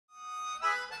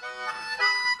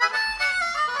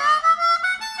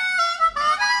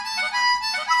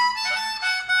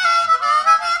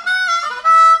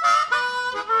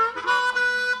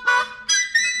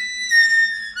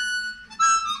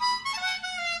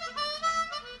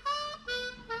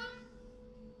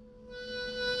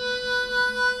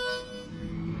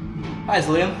Hi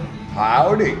Slim.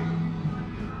 Howdy.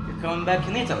 You're coming back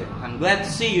in Italy. I'm glad to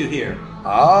see you here.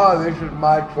 This is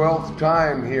my 12th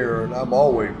time here, and I'm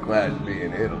always glad to be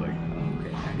in Italy.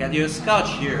 Okay, I got you a scotch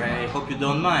here. I hope you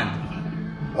don't mind.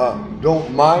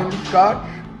 Don't mind scotch?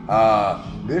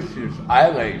 This is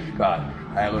Islay Scotch,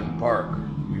 Highland Park.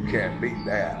 You can't beat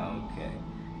that. Okay.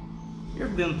 You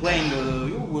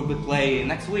will be playing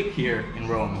next week here in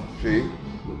Rome. See?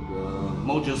 With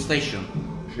Mojo Station.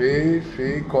 See,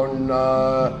 con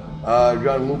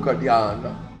Gianluca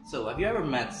Diana. So, have you ever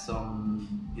met some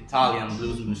Italian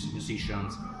blues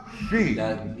musicians Sì,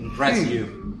 that impress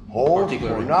you Ho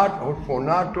particularly?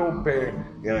 suonato per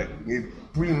i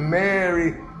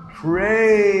primi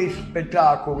 3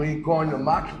 spettacoli con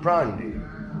Max Prandi.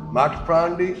 Max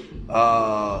Prandi,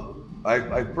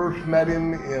 I first met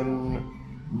him in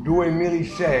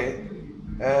 2006,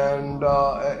 and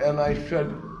I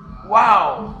said,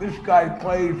 wow, this guy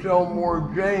plays Elmore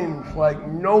James like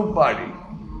nobody,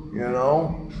 you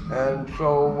know? And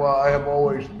so I have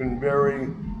always been very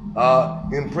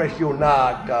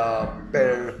impressionata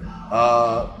per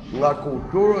la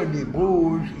cultura di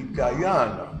blues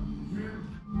italiana.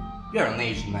 You're an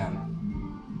aged man.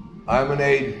 I'm an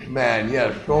aged man,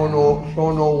 yes. Sono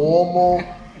uomo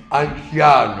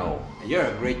anziano. You're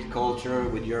a great culture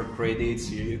with your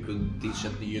credits. You could teach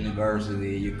at the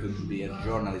university. You could be a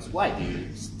journalist. Why do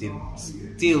you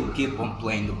still keep on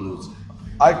playing the blues?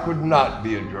 I could not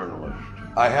be a journalist.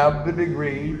 I have the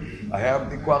degrees. I have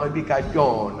the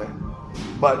qualificazione.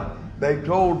 But they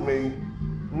told me,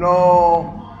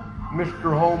 no,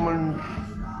 Mr. Homans,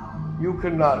 you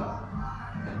cannot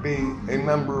be a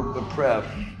member of the press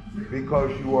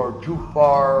because you are too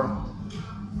far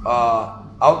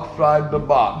outside the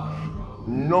box.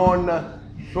 Non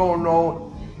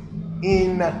sono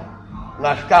in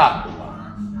la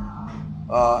scatola.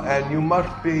 And you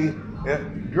must be,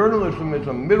 journalism is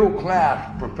a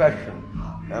middle-class profession,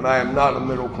 and I am not a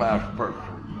middle-class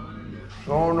person.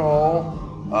 Sono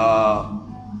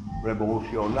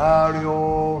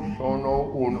rivoluzionario,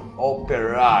 sono un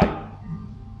operaio,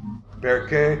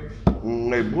 perché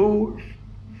nei blues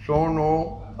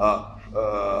sono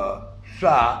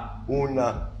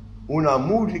una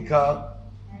musica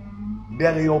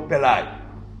degli operai.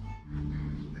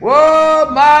 Oh,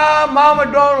 my mama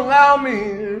don't allow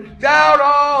me to shout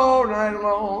all night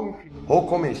long. Ho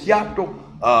cominciato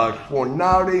a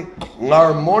suonare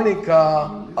l'armonica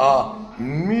a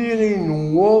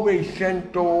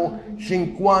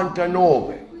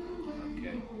 1959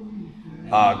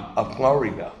 a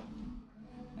Florida.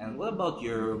 And what about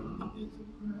your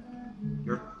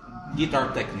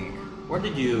guitar technique? Where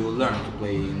did you learn to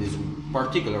play in this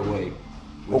particular way?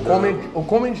 Ho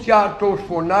cominciato a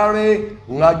suonare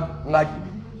la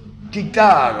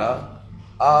chitarra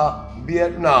a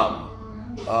Vietnam,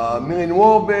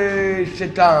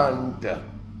 1970.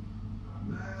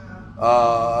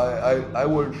 I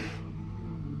was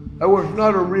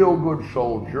not a real good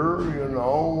soldier, you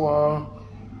know.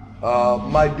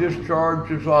 My discharge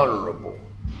is honorable,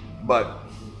 but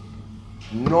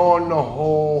non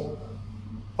ho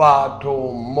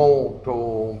fatto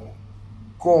molto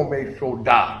come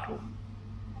soldato.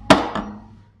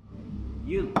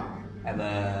 You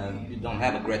don't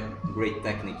have a great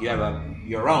technique. You have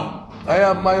your own. I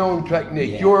have my own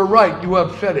technique. Yeah. You are right. You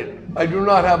have said it. I do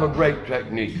not have a great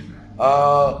technique.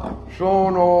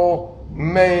 Sono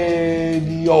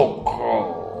mediocre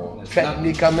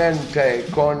tecnicamente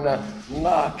con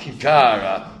la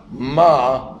chitarra,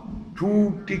 ma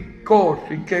tutti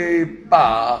cose che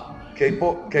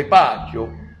faccio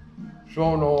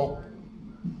sono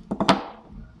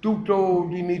tutto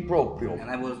di me proprio. And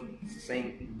I was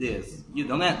saying this: you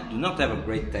do not have a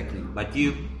great technique, but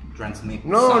you transmit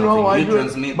No, something. I you do.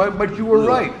 transmit But you were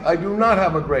right. I do not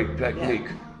have a great technique.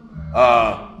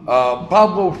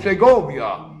 Pablo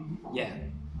Segovia Yeah.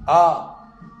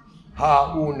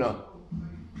 ha una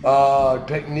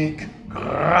technique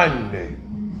grande.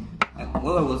 And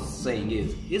what I was saying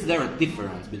is there a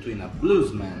difference between a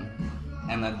bluesman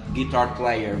and a guitar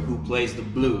player who plays the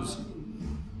blues?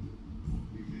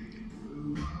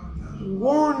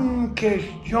 Buona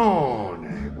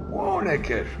questione.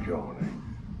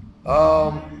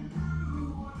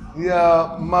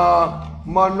 Yeah, ma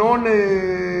non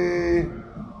è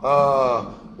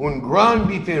un gran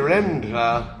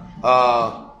differenza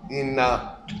in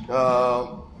la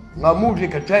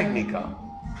musica tecnica,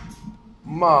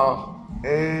 ma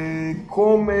è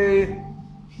come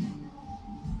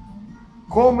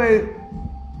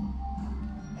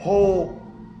whole.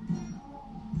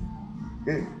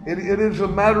 It is a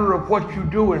matter of what you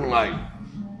do in life.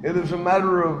 It is a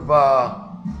matter of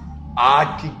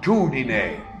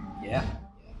attitudine. Yeah. Yeah.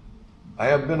 I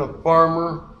have been a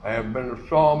farmer, I have been a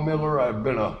sawmiller, I have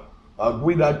been a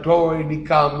guidatore di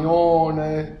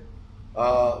camione.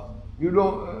 You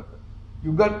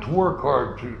got to work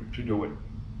hard to do it.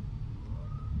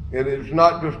 It is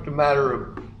not just a matter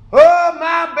of, oh,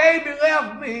 my baby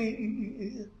left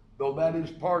me. Though that is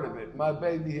part of it. My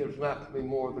baby has left me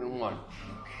more than once.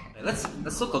 Let's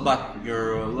talk about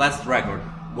your last record,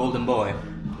 Golden Boy.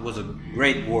 It was a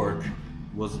great work.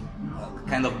 It was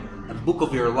kind of a book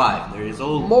of your life. There is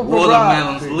all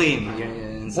watermelon slim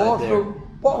inside there.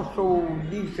 Posso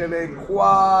dire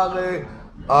quale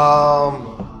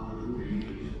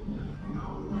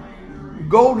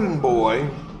Golden Boy,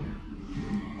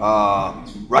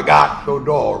 Ragazzo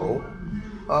d'Oro,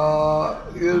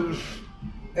 is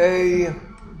a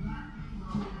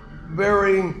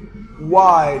very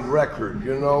wide record.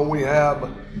 You know, we have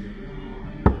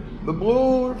the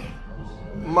blues,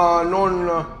 ma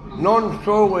non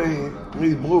solo i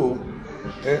blues.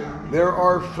 There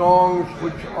are songs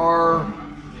which are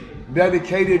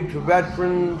dedicated to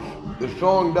veterans. The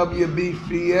song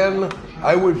WBCN,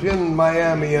 I was in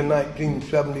Miami in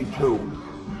 1972.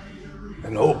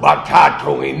 And oh,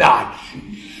 batato i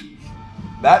Nazis.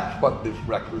 That's what this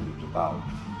record is about.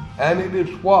 And it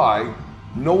is why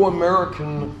no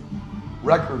American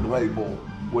record label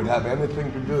would have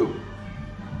anything to do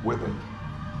with it.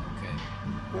 Okay.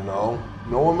 You know,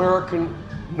 no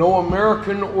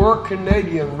American or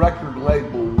Canadian record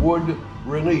label would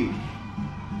release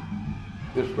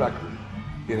this record.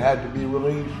 It had to be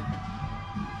released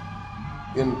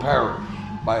in Paris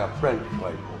by a French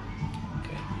label.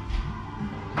 Okay.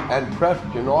 And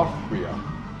pressed in Austria.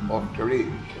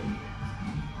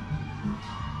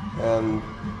 And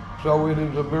so it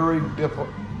is a very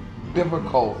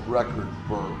difficult record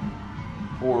for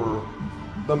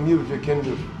the music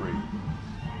industry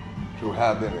to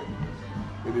have in it.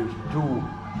 It is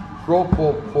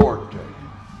troppo forte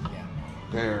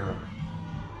per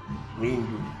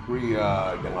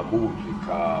l'industria della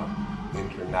musica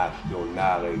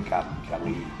internazionale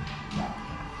capitalista.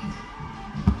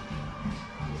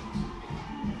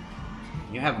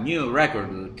 You have new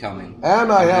record coming.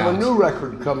 And I have a new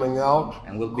record coming out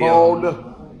and will be called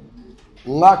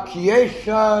La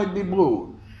Chiesa di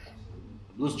Blues.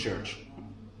 Blues Church.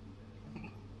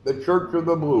 The Church of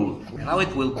the Blues. And how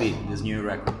it will be, this new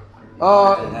record?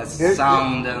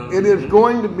 It is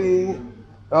going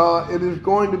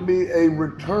to be a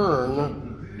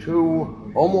return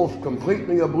to almost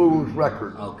completely a blues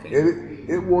record. Okay.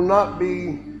 It will not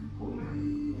be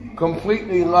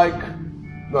completely like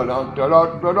that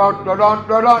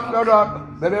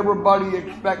everybody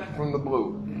expects from the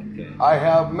blues. Okay. I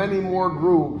have many more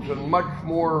grooves and much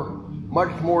more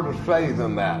to say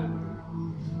than that.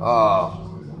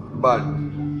 But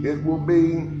it will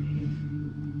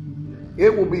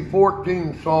be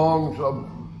 14 songs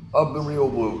of the real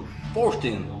blues.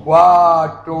 14.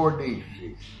 Quattro.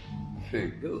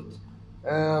 Good.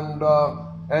 And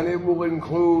it will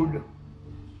include,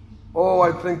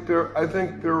 I think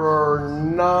there are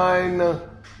nine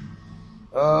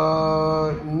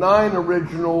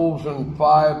originals and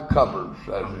 5 covers,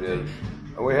 as it is.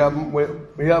 We have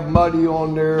Muddy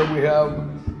on there, we have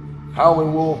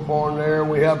Howlin' Wolf on there,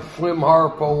 we have Slim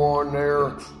Harpo on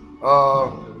there,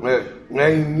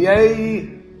 nei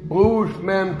miei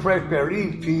bluesmen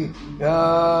preferiti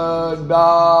da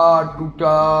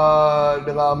tutta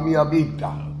della mia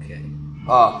vita. Okay.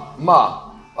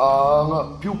 Ma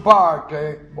più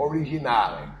parte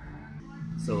originale.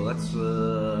 So let's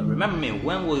remember me,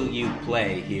 when will you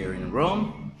play here in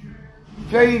Rome?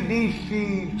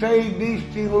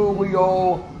 16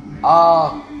 luglio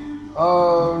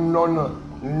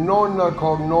non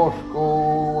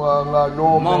conosco la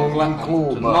nome del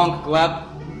club. The Monk Club?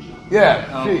 Yes,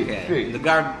 okay. sì. In the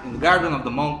garden of the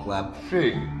Monk Club,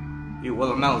 Sì. you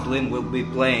Watermelon Slim will be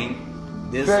playing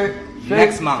this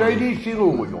next Monday 16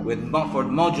 luglio. for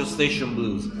Mojo Station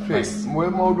Blues. Sì,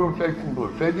 Mojo Station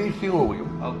Blues, 16 luglio.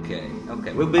 Okay,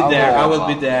 we'll be there. I will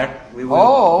be there. We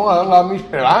will. La mi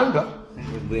speranza.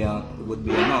 It would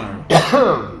be an honor.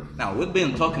 Now we've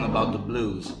been talking about the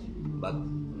blues, but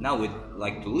now we'd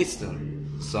like to listen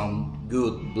to some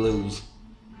good blues.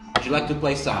 Would you like to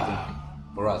play something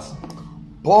for us?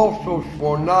 Posso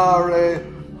suonare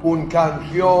un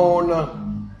canzone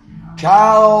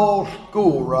ciao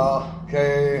scuro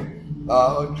che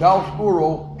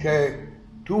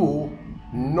tu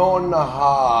non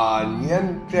hai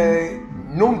niente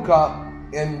nunca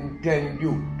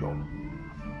intenduto.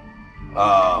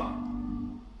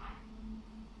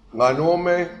 La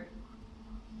nome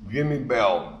Jimmy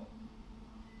Bell.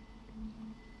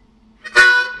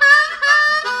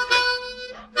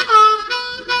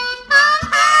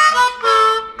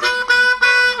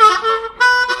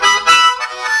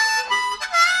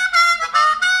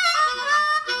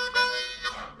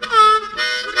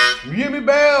 Jimmy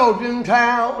Bell's in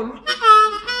town.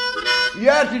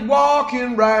 Yes, he's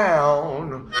walking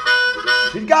round.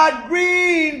 He's got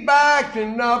greenbacks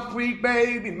enough, sweet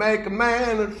baby, make a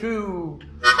man a suit.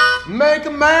 Make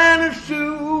a man a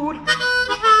suit.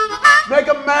 Make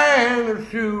a man a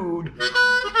suit.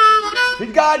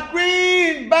 He's got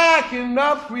greenback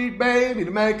enough, sweet baby,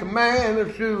 to make a man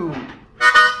a suit.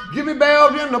 Jimmy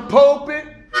Bell's in the pulpit,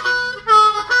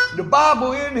 the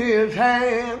Bible in his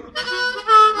hand.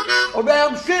 Oh,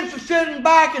 them sister sitting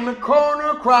back in the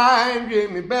corner crying,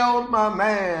 Jimmy Bell's my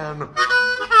man.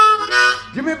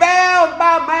 Jimmy Bell's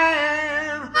my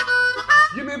man.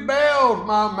 Jimmy Bell's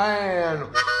my man.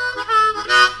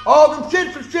 All them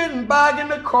sisters sitting back in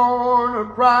the corner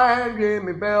crying,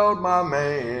 Jimmy Bell's my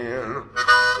man.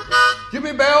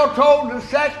 Jimmy Bell told the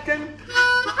sexton,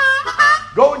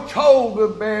 go and toll the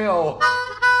bell.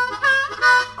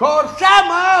 Cause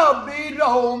some of these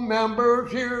old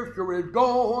members here sure is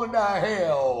going to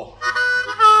hell.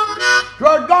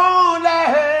 Sure going to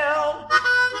hell.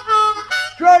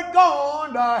 Sure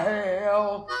going to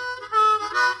hell.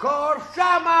 Cause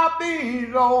some of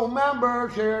these old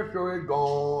members here sure is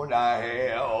going to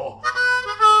hell.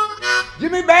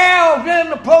 Jimmy Bell's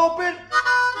in the pulpit,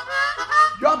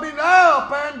 jumping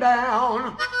up and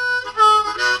down.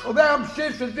 Well, them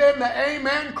sisters in the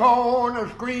amen corner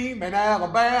screaming,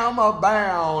 Alabama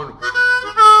bound.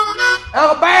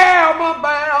 Alabama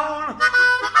bound.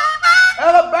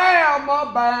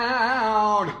 Alabama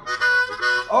bound.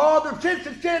 All the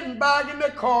sisters sitting back in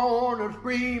the corner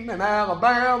screaming,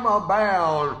 Alabama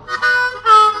bound.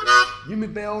 Jimmy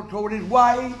Bell told his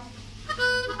wife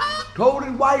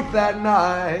that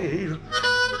night,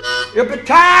 if the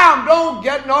time don't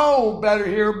get no better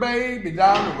here, baby,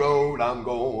 down the road I'm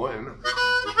going.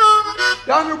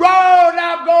 Down the road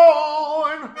I'm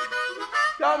going.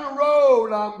 Down the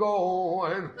road I'm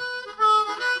going.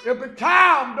 If the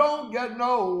time don't get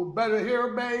no better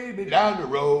here, baby, down the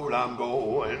road I'm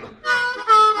going.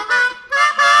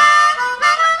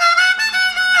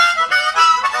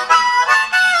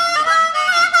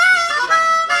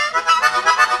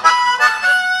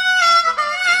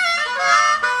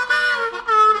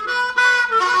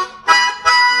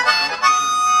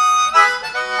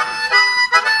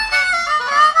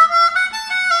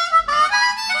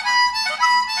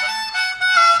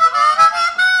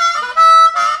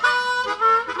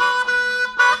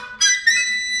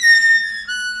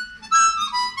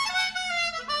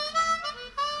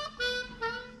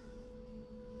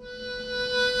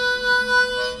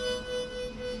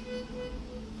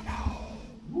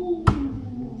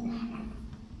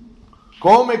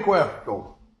 Come questo.